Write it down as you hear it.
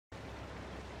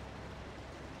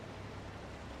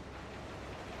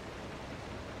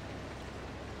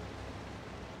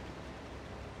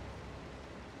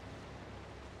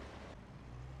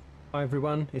Hi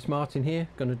everyone, it's Martin here,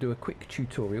 going to do a quick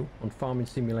tutorial on Farming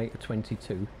Simulator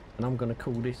 22 and I'm going to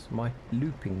call this my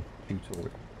looping tutorial.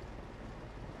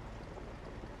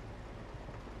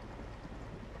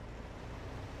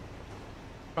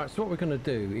 Right, so what we're going to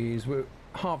do is we're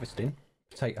harvesting,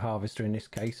 potato harvester in this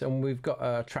case, and we've got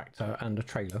a tractor and a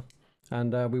trailer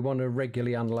and we want to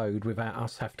regularly unload without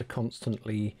us have to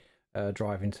constantly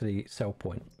drive into the sell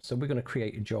point. So we're going to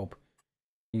create a job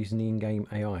using the in-game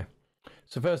AI.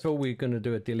 So first of all, we're going to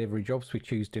do a delivery job. So we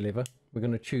choose deliver. We're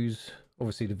going to choose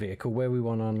obviously the vehicle where we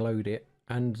want to unload it,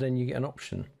 and then you get an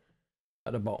option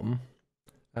at the bottom,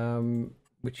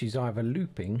 which is either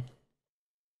looping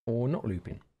or not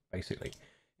looping. Basically,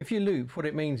 if you loop, what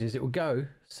it means is it will go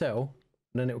sell,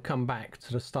 and then it will come back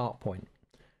to the start point.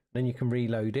 Then you can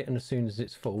reload it, and as soon as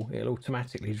it's full, it'll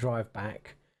automatically drive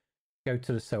back, go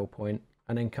to the sell point,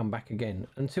 and then come back again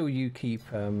until you keep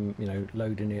you know,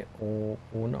 loading it or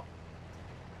not.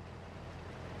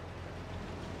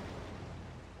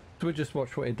 So we'll just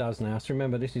watch what it does now. So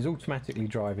remember, this is automatically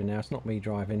driving now. It's not me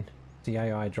driving, it's the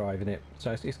AI driving it.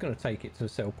 So it's going to take it to the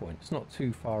sell point. It's not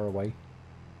too far away.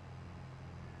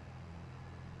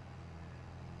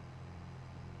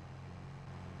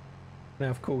 Now,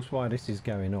 of course, while this is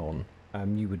going on,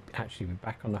 you would actually be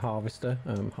back on the harvester,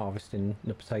 harvesting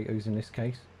the potatoes in this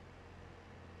case.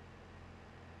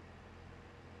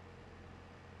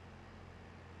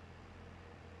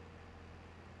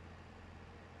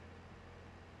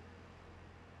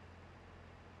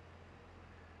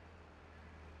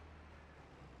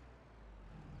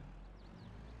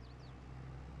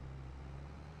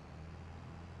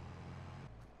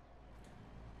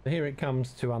 So here it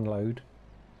comes to unload.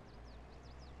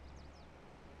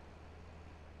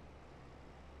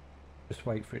 Just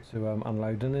wait for it to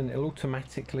unload, and then it'll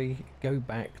automatically go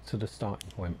back to the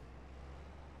starting point.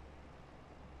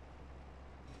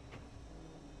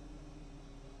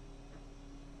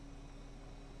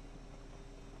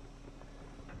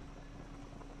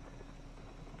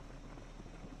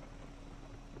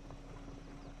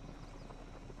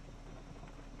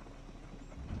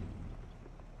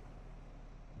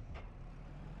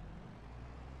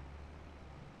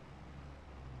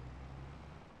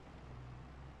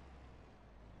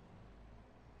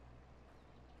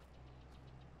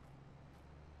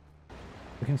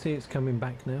 We can see it's coming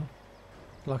back now.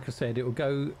 Like I said, it will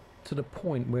go to the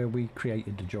point where we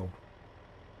created the job.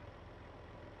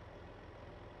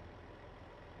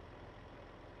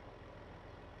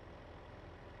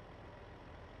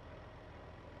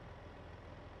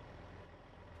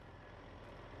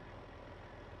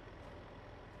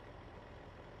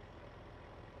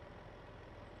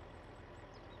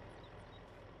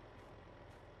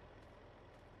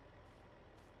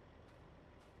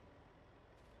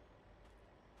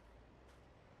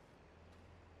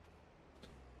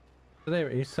 So there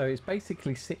it is. So it's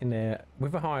basically sitting there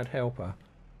with a hired helper.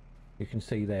 You can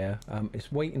see there,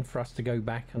 it's waiting for us to go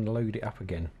back and load it up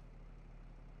again.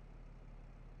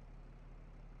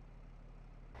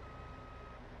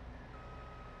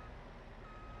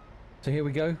 So here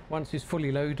we go. Once it's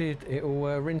fully loaded,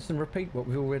 it'll rinse and repeat what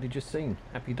we've already just seen.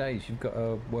 Happy days. You've got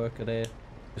a worker there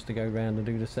just to go around and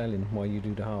do the selling while you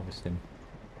do the harvesting.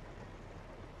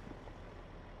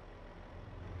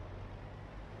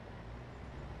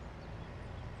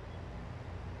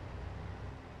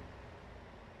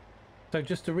 So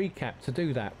just to recap, to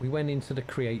do that, we went into the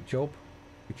create job,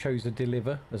 we chose the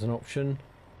deliver as an option,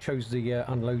 chose the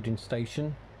unloading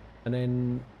station, and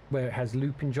then where it has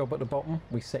looping job at the bottom,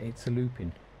 we set it to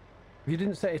looping. If you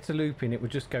didn't set it to looping, it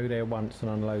would just go there once and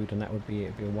unload, and that would be it.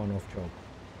 It'd be a one-off job.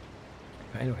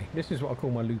 But anyway, this is what I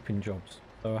call my looping jobs.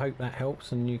 So I hope that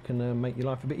helps and you can make your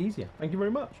life a bit easier. Thank you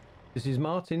very much. This is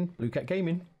Martin, Blue Cat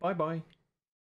Gaming. Bye bye.